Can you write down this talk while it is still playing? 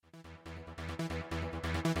What's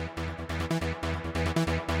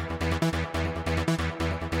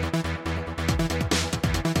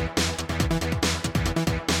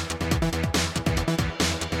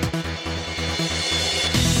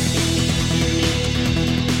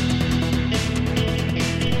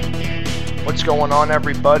going on,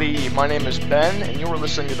 everybody? My name is Ben, and you are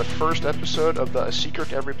listening to the first episode of the A Secret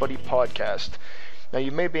to Everybody podcast. Now,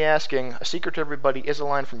 you may be asking, A Secret to Everybody is a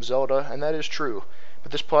line from Zelda, and that is true.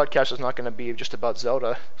 But this podcast is not going to be just about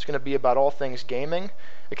Zelda. It's going to be about all things gaming,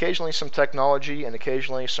 occasionally some technology, and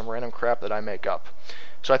occasionally some random crap that I make up.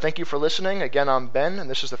 So I thank you for listening. Again, I'm Ben, and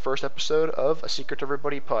this is the first episode of A Secret to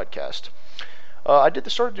Everybody podcast. I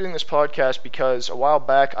started doing this podcast because a while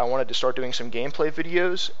back I wanted to start doing some gameplay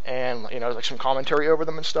videos and, like some commentary over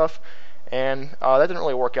them and stuff. And that didn't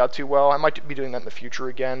really work out too well. I might be doing that in the future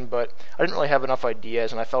again, but I didn't really have enough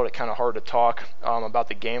ideas, and I felt it kind of hard to talk about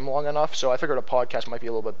the game long enough. So I figured a podcast might be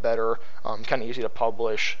a little bit better, kind of easy to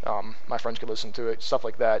publish. My friends could listen to it, stuff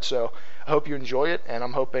like that. So I hope you enjoy it, and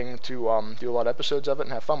I'm hoping to do a lot of episodes of it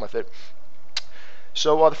and have fun with it.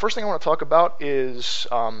 So the first thing I want to talk about is,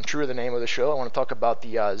 true to the name of the show, I want to talk about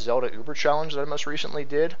the Zelda Uber Challenge that I most recently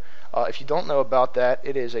did. If you don't know about that,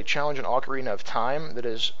 it is a challenge in Ocarina of Time that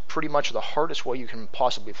is pretty much the hardest way you can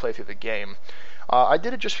possibly play through the game. I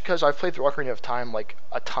did it just because I've played through Ocarina of Time like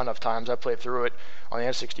a ton of times. I played through it on the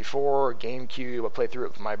N64, GameCube, I played through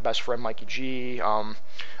it with my best friend Mikey G. I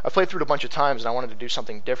played through it a bunch of times and I wanted to do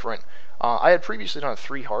something different. I had previously done a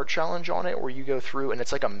 3-heart challenge on it where you go through and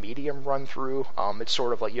it's like a medium run through. It's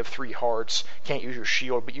sort of like you have 3 hearts, can't use your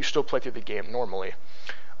shield, but you still play through the game normally.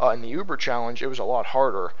 In the Uber challenge, it was a lot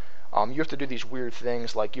harder. You have to do these weird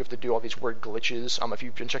things, like you have to do all these weird glitches. If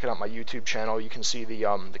you've been checking out my YouTube channel, you can see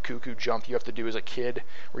the cuckoo jump you have to do as a kid,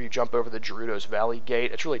 where you jump over the Gerudo's Valley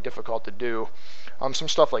Gate. It's really difficult to do. Some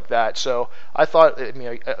stuff like that. So I thought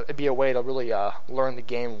it'd be a way to really learn the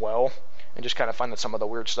game well, and just kind of find out some of the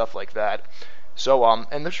weird stuff like that. So, I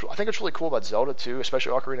think it's really cool about Zelda too,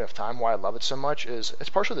 especially Ocarina of Time, why I love it so much, is it's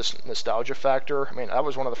partially this nostalgia factor. I mean, that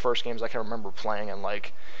was one of the first games I can remember playing and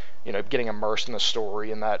getting immersed in the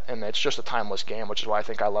story and it's just a timeless game, which is why I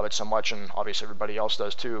think I love it so much, and obviously everybody else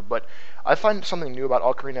does too. But I find something new about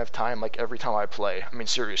Ocarina of Time like every time I play. I mean,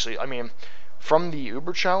 seriously. From the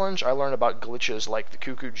Uber Challenge, I learned about glitches like the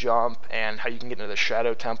Cuckoo Jump and how you can get into the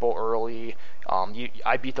Shadow Temple early.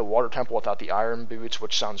 I beat the Water Temple without the Iron Boots,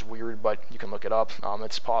 which sounds weird, but you can look it up.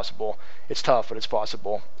 It's possible. It's tough, but it's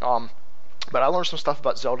possible. But I learned some stuff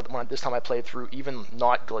about Zelda this time I played through, even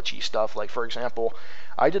not glitchy stuff. Like, for example,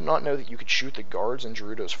 I did not know that you could shoot the guards in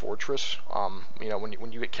Gerudo's Fortress.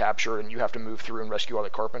 When you get captured and you have to move through and rescue all the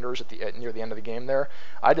carpenters near the end of the game there,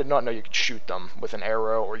 I did not know you could shoot them with an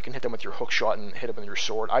arrow, or you can hit them with your hook shot and hit them with your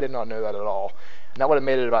sword. I did not know that at all. And that would have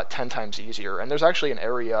made it about 10 times easier. And there's actually an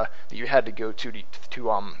area that you had to go to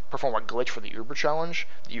perform a glitch for the Uber Challenge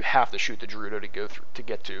that you have to shoot the Gerudo to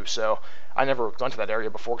get to. So I never went to that area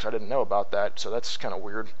before because I didn't know about that. So that's kind of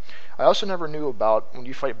weird. I also never knew about when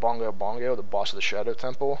you fight Bongo Bongo, the boss of the Shadow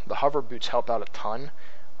Temple, the hover boots help out a ton.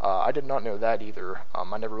 I did not know that either.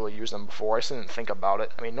 I never really used them before. I just didn't think about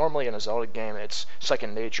it. I mean, normally in a Zelda game, it's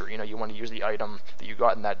second nature. You want to use the item that you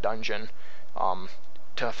got in that dungeon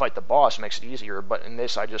to fight the boss. Makes it easier. But in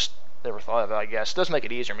this, I just never thought of it, I guess. It does make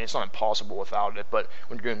it easier. I mean, it's not impossible without it, but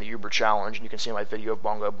when you're doing the Uber Challenge, and you can see my video of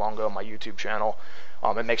Bongo Bongo on my YouTube channel,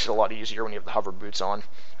 it makes it a lot easier when you have the hover boots on.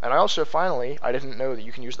 And I also, finally, I didn't know that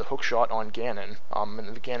you can use the hook shot on Ganon,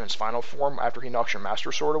 in the Ganon's final form, after he knocks your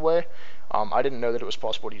Master Sword away. I didn't know that it was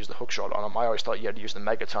possible to use the hook shot on him. I always thought you had to use the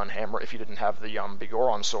Megaton Hammer if you didn't have the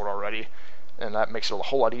Bigoron Sword already, and that makes it a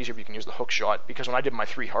whole lot easier if you can use the hook shot, because when I did my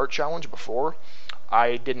 3-heart challenge before,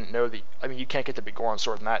 I didn't know you can't get the Bigoron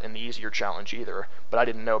Sword in the easier challenge either, but I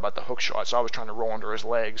didn't know about the hook shot, so I was trying to roll under his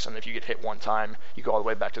legs, and if you get hit one time, you go all the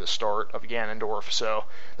way back to the start of Ganondorf, so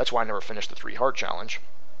that's why I never finished the 3-heart challenge.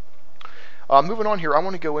 Moving on here, I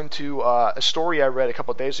want to go into a story I read a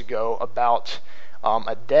couple days ago about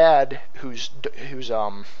a dad who's he's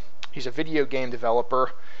a video game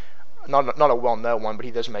developer, not a well-known one, but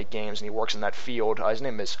he does make games, and he works in that field. His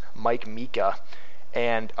name is Mike Mika.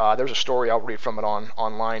 And there's a story, I'll read from it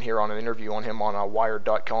online here on an interview on him on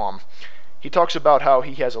Wired.com. He talks about how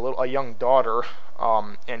he has a young daughter,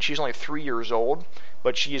 and she's only 3 years old,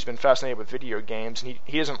 but she has been fascinated with video games, and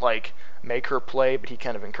he doesn't make her play, but he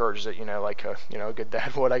kind of encourages it, like a good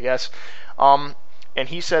dad would, I guess. And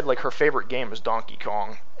he said her favorite game is Donkey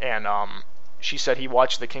Kong, and she said he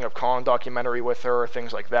watched the King of Kong documentary with her,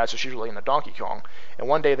 things like that, so she's really into Donkey Kong. And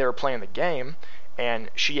one day they were playing the game, and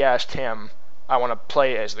she asked him, I want to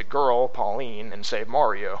play as the girl, Pauline, and save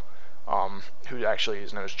Mario. who actually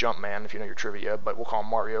is known as Jumpman, if you know your trivia, but we'll call him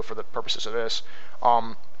Mario for the purposes of this.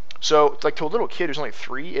 So, like, to a little kid who's only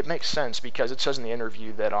 3, it makes sense because it says in the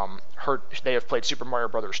interview that they have played Super Mario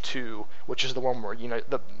Brothers 2, which is the one where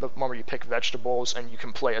the one where you pick vegetables and you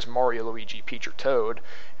can play as Mario, Luigi, Peach, or Toad.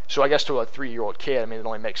 So I guess to a 3-year-old kid, I mean, it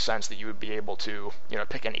only makes sense that you would be able to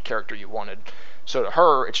pick any character you wanted. So to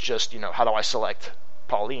her, it's just how do I select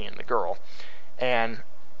Pauline, the girl? And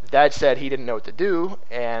Dad said he didn't know what to do,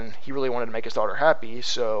 and he really wanted to make his daughter happy,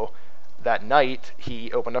 so that night,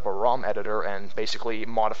 he opened up a ROM editor and basically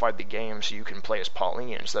modified the game so you can play as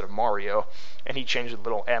Pauline instead of Mario, and he changed the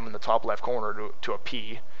little M in the top left corner to a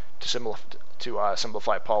P to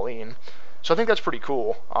simplify Pauline. So I think that's pretty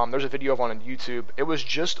cool. There's a video of it on YouTube. It was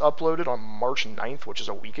just uploaded on March 9th, which is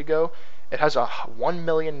a week ago. It has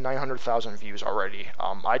 1,900,000 views already.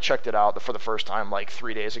 I checked it out for the first time like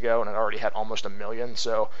 3 days ago, and it already had almost 1 million.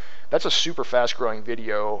 So that's a super fast-growing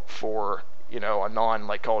video for a non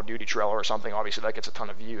like Call of Duty trailer or something. Obviously that gets a ton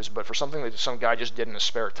of views, but for something that some guy just did in his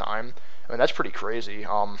spare time, I mean that's pretty crazy.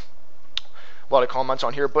 A lot of comments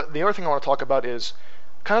on here, but the other thing I want to talk about is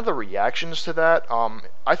kind of the reactions to that.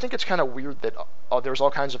 I think it's kind of weird that there's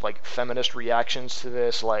all kinds of like feminist reactions to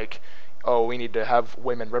this, like, oh, we need to have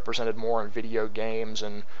women represented more in video games,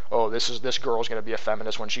 and oh, this girl's going to be a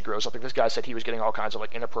feminist when she grows up. Like this guy said he was getting all kinds of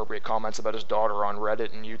like inappropriate comments about his daughter on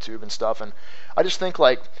Reddit and YouTube and stuff, and I just think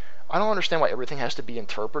like I don't understand why everything has to be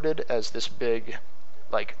interpreted as this big,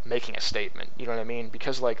 like, making a statement. You know what I mean?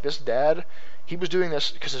 Because, like, this dad, he was doing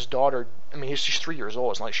this because his daughter, I mean, she's 3 years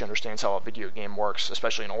old. It's not like she understands how a video game works,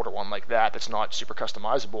 especially an older one like that that's not super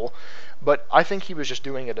customizable. But I think he was just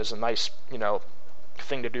doing it as a nice,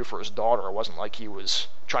 thing to do for his daughter. It wasn't like he was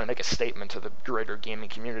trying to make a statement to the greater gaming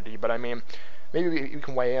community. But, I mean, maybe you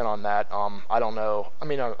can weigh in on that. I don't know. I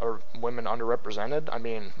mean, are women underrepresented? I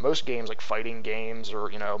mean, most games like fighting games or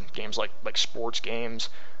games like sports games,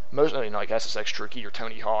 most like SSX Tricky or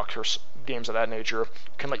Tony Hawk or games of that nature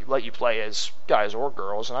can let you play as guys or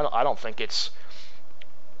girls, and I don't think it's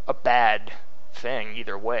a bad thing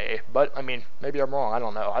either way. But I mean, maybe I'm wrong. I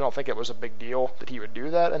don't know. I don't think it was a big deal that he would do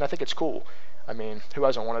that, and I think it's cool. I mean, who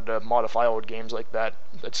hasn't wanted to modify old games like that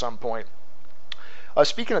at some point?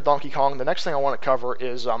 Speaking of Donkey Kong, the next thing I want to cover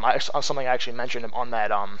is something I actually mentioned on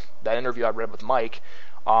that interview I read with Mike.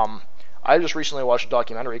 I just recently watched a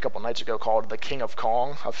documentary a couple nights ago called "The King of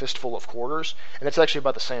Kong: A Fistful of Quarters," and it's actually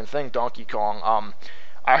about the same thing, Donkey Kong.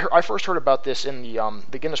 I first heard about this in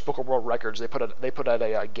the Guinness Book of World Records. They put out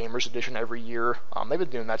a Gamers Edition every year. They've been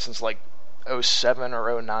doing that since like 07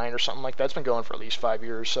 or 09 or something like that. It's been going for at least 5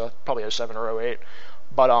 years, probably 07 or 08.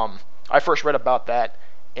 But I first read about that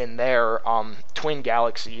in there. Twin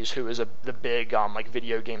Galaxies, who is the big like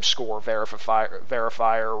video game score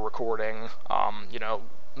verifier recording,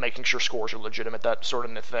 making sure scores are legitimate, that sort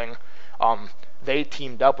of thing. They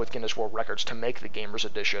teamed up with Guinness World Records to make the Gamers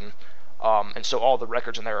Edition. And so all the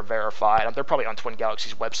records in there are verified. They're probably on Twin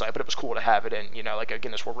Galaxies' website, but it was cool to have it in, like a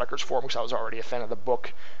Guinness World Records forum because I was already a fan of the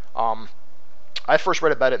book. I first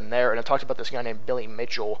read about it in there, and it talked about this guy named Billy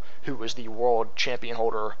Mitchell, who was the world champion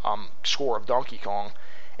holder score of Donkey Kong.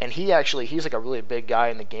 And he's like a really big guy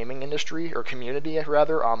in the gaming industry, or community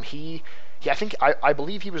rather. I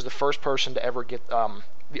believe he was the first person to ever get all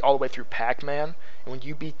the way through Pac-Man. And when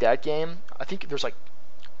you beat that game, I think there's like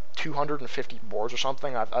 250 boards or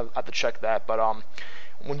something. I have to check that, but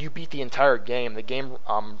when you beat the entire game, the game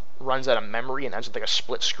runs out of memory and ends with like a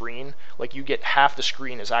split screen. Like you get half the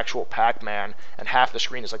screen is actual Pac-Man and half the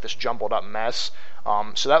screen is like this jumbled up mess.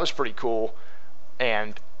 So that was pretty cool,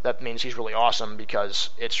 and that means he's really awesome because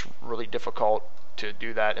it's really difficult to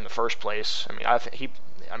do that in the first place.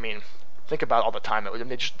 I mean, think about all the time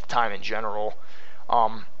just the time in general.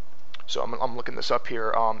 So I'm looking this up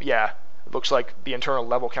here. It looks like the internal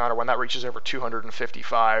level counter, when that reaches over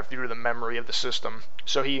 255 due to the memory of the system.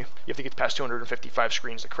 So you have to get past 255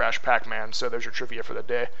 screens to crash Pac-Man. So there's your trivia for the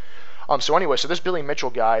day. So anyway, so this Billy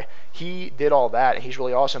Mitchell guy, he did all that, and he's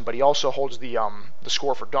really awesome. But he also holds the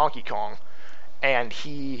score for Donkey Kong, and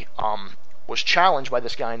he was challenged by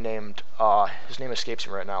this guy named his name escapes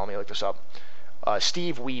me right now. Let me look this up.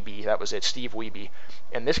 Steve Wiebe, that was it, Steve Wiebe.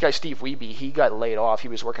 And this guy, Steve Wiebe, he got laid off. He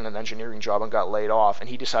was working an engineering job and got laid off, and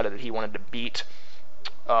he decided that he wanted to beat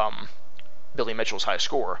Billy Mitchell's high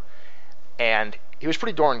score. And he was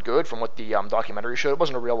pretty darn good from what the documentary showed. It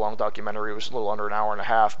wasn't a real long documentary. It was a little under an hour and a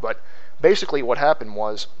half. But basically what happened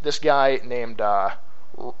was this guy named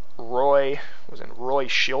Roy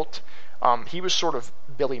Schilt, he was sort of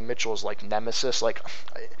Billy Mitchell's like nemesis. Like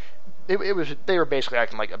they were basically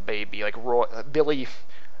acting like a baby. Like Billy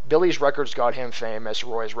Billy's records got him famous.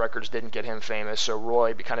 Roy's records didn't get him famous, so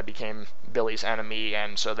Roy kind of became Billy's enemy,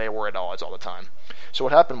 and so they were at odds all the time. So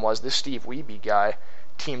what happened was this Steve Wiebe guy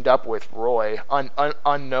teamed up with Roy,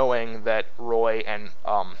 unknowing that Roy and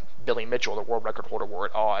Billy Mitchell, the world record holder, were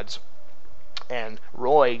at odds. And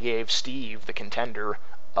Roy gave Steve, the contender,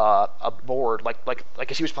 a board like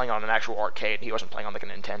as he was playing on an actual arcade. He wasn't playing on like a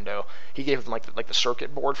Nintendo. He gave him like the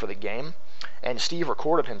circuit board for the game, and Steve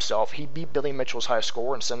recorded himself. He beat Billy Mitchell's high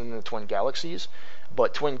score and sent it into Twin Galaxies.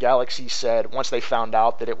 But Twin Galaxies said once they found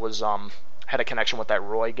out that it was had a connection with that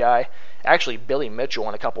Roy guy, actually Billy Mitchell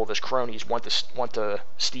and a couple of his cronies went to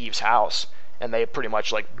Steve's house. And they pretty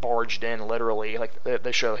much like barged in, literally. Like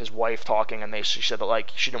they show his wife talking, and she said that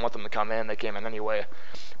like she didn't want them to come in. They came in anyway,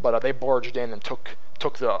 but they barged in and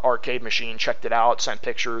took the arcade machine, checked it out, sent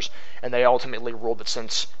pictures, and they ultimately ruled that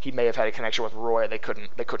since he may have had a connection with Roy, they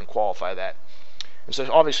couldn't qualify that. And so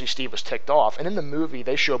obviously Steve was ticked off. And in the movie,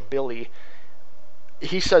 they show Billy.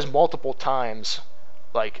 He says multiple times,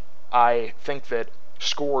 like, I think that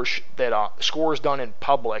scores done in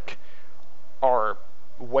public are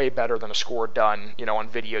way better than a score done, on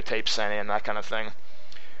videotape sent in, that kind of thing.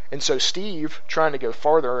 And so Steve, trying to go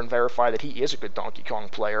farther and verify that he is a good Donkey Kong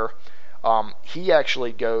player, he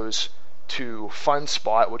actually goes to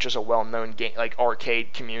FunSpot, which is a well-known game, like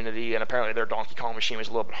arcade community, and apparently their Donkey Kong machine was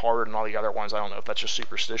a little bit harder than all the other ones. I don't know if that's just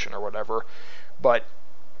superstition or whatever, but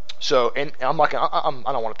so, and I don't want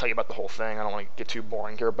to tell you about the whole thing. I don't want to get too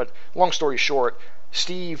boring here, but long story short,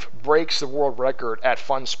 Steve breaks the world record at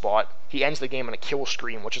FunSpot. He ends the game in a kill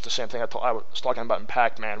screen, which is the same thing I was talking about in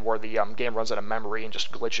Pac-Man, where the game runs out of memory and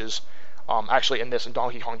just glitches. Actually, in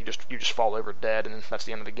Donkey Kong, you just fall over dead, and that's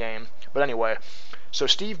the end of the game. But anyway, so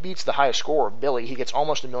Steve beats the highest score of Billy. He gets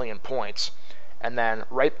almost 1,000,000 points, and then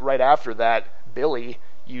right after that, Billy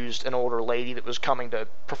used an older lady that was coming to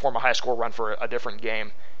perform a high score run for a different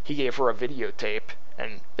game. He gave her a videotape,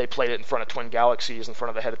 and they played it in front of Twin Galaxies, in front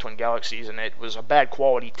of the head of Twin Galaxies, and it was a bad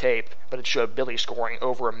quality tape, but it showed Billy scoring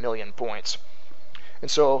over 1,000,000 points. And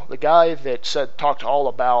so the guy that talked all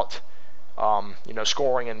about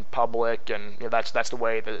scoring in public, and that's the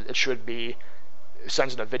way that it should be,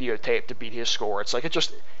 sends in a videotape to beat his score. It's like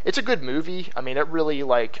it's a good movie. I mean, it really,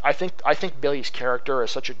 like, I think Billy's character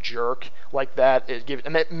is such a jerk like that.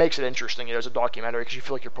 It makes it interesting, as a documentary, because you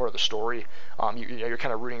feel like you're part of the story. You're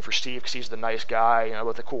kind of rooting for Steve because he's the nice guy,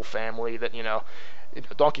 with a cool family that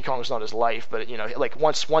Donkey Kong is not his life, but like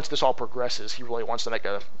once this all progresses, he really wants to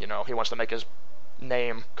make his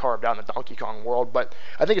name carved out in the Donkey Kong world. But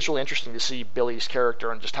I think it's really interesting to see Billy's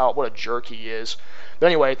character and just what a jerk he is. But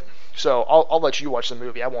anyway, so I'll let you watch the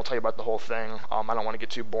movie. I won't tell you about the whole thing. I don't want to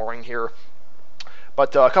get too boring here.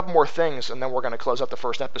 But a couple more things, and then we're going to close out the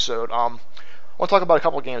first episode. I want to talk about a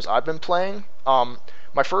couple of games I've been playing.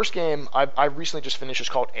 My first game I recently just finished is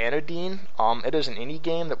called Anodyne. It is an indie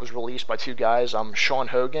game that was released by two guys, Sean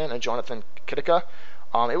Hogan and Jonathan Kitika.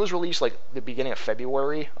 It was released like the beginning of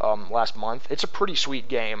February last month. It's a pretty sweet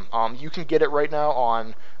game. You can get it right now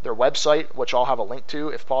on their website, which I'll have a link to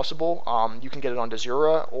if possible. You can get it on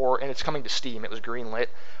Desura, and it's coming to Steam. It was greenlit.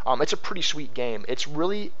 It's a pretty sweet game. It's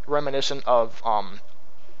really reminiscent of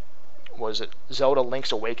was it Zelda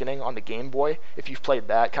Link's Awakening on the Game Boy? If you've played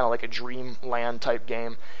that, kind of like a Dreamland type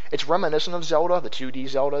game. It's reminiscent of Zelda, the 2D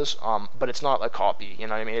Zeldas, but it's not a copy. You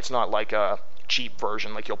know what I mean? It's not like a cheap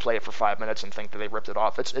version, like you'll play it for 5 minutes and think that they ripped it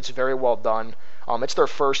off. It's very well done. It's their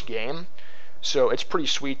first game, so it's pretty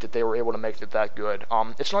sweet that they were able to make it that good.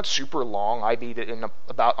 It's not super long. I beat it in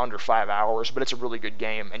about under 5 hours, but it's a really good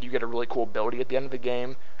game, and you get a really cool ability at the end of the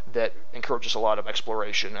game that encourages a lot of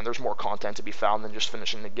exploration, and there's more content to be found than just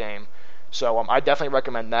finishing the game. So I definitely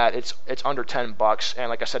recommend that. It's under $10, and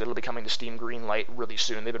like I said, it'll be coming to Steam Greenlight really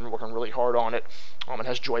soon. They've been working really hard on it. It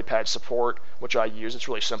has joypad support, which I use. It's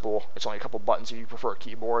really simple. It's only a couple buttons if you prefer a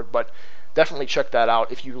keyboard, but definitely check that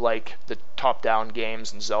out if you like the top-down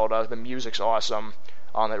games in Zelda. The music's awesome.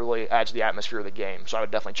 It really adds the atmosphere of the game, so I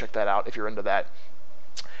would definitely check that out if you're into that.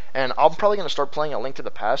 And I'm probably going to start playing A Link to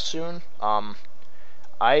the Past soon.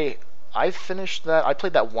 I finished that. I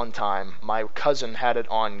played that one time. My cousin had it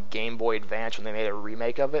on Game Boy Advance when they made a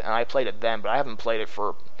remake of it, and I played it then, but I haven't played it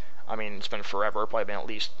for, it's been forever. Probably been at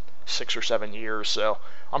least 6 or 7 years, so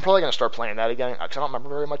I'm probably going to start playing that again, because I don't remember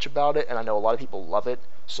very much about it, and I know a lot of people love it,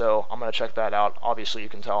 so I'm going to check that out. Obviously, you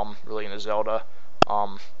can tell I'm really into Zelda.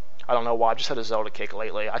 I don't know why, I've just had a Zelda kick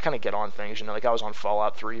lately. I kind of get on things, like I was on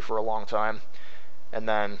Fallout 3 for a long time, and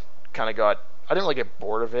then kind of I didn't really get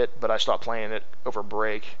bored of it, but I stopped playing it over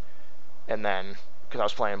break. And then, because I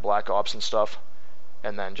was playing Black Ops and stuff,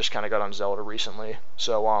 and then just kind of got on Zelda recently.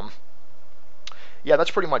 So, yeah,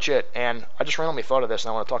 that's pretty much it. And I just randomly thought of this,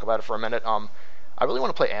 and I want to talk about it for a minute. I really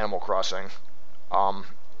want to play Animal Crossing. I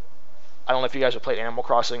don't know if you guys have played Animal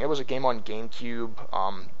Crossing. It was a game on GameCube,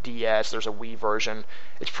 DS. There's a Wii version.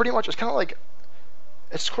 It's kind of like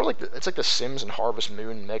it's like the Sims and Harvest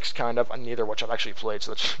Moon mixed kind of. Neither of which I've actually played,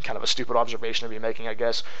 so that's kind of a stupid observation to be making, I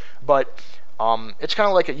guess. But it's kind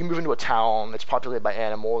of like you move into a town that's populated by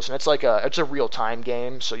animals, and it's a real time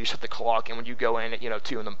game. So you set the clock, and when you go in at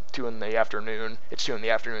 2 in the afternoon, it's 2 in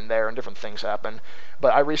the afternoon there, and different things happen.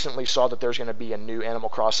 But I recently saw that there's going to be a new Animal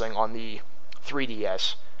Crossing on the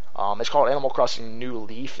 3DS. It's called Animal Crossing New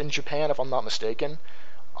Leaf in Japan, if I'm not mistaken.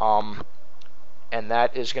 And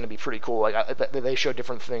that is going to be pretty cool. Like they show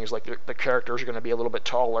different things, like the characters are going to be a little bit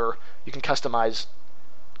taller. You can customize.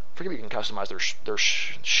 I forget if you can customize their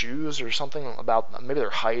shoes or something about maybe their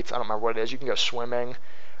height. I don't remember what it is. You can go swimming.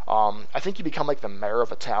 I think you become like the mayor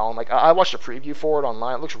of a town. Like I watched a preview for it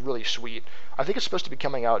online. It looks really sweet. I think it's supposed to be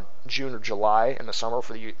coming out June or July in the summer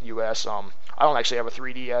for the U.S. I don't actually have a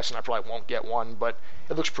 3DS, and I probably won't get one, but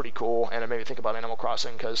it looks pretty cool, and it made me think about Animal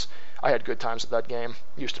Crossing because I had good times with that game.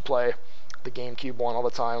 Used to play the GameCube one all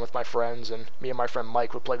the time with my friends, and me and my friend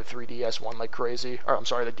Mike would play the 3DS one like crazy. Or I'm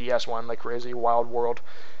sorry, the DS one like crazy. Wild World.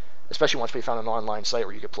 Especially once we found an online site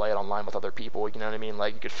where you could play it online with other people, you know what I mean?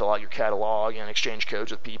 Like, you could fill out your catalog and exchange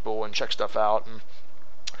codes with people and check stuff out and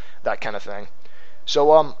that kind of thing.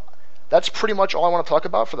 So, that's pretty much all I want to talk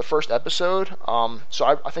about for the first episode. So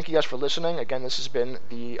I thank you guys for listening. Again, this has been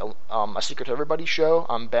the A Secret to Everybody show.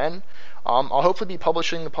 I'm Ben. I'll hopefully be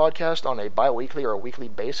publishing the podcast on a bi-weekly or a weekly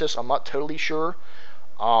basis. I'm not totally sure.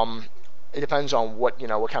 It depends on what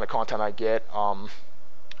kind of content I get.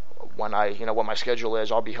 When what my schedule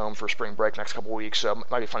is. I'll be home for spring break next couple weeks, so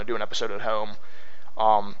it might be fun to do an episode at home.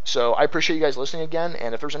 So I appreciate you guys listening again,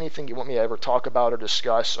 and if there's anything you want me to ever talk about or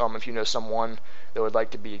discuss, if you know someone that would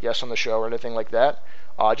like to be a guest on the show or anything like that,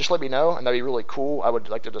 just let me know, and that'd be really cool. I would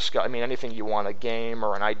like to discuss, anything you want, a game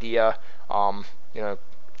or an idea,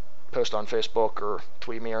 post on Facebook or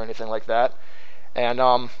tweet me or anything like that. And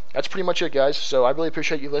that's pretty much it, guys. So I really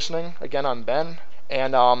appreciate you listening. Again, I'm Ben.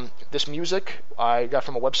 And this music I got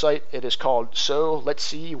from a website. It is called So Let's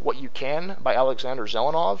See What You Can by Alexander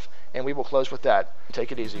Zelenov. And we will close with that.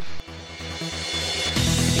 Take it easy.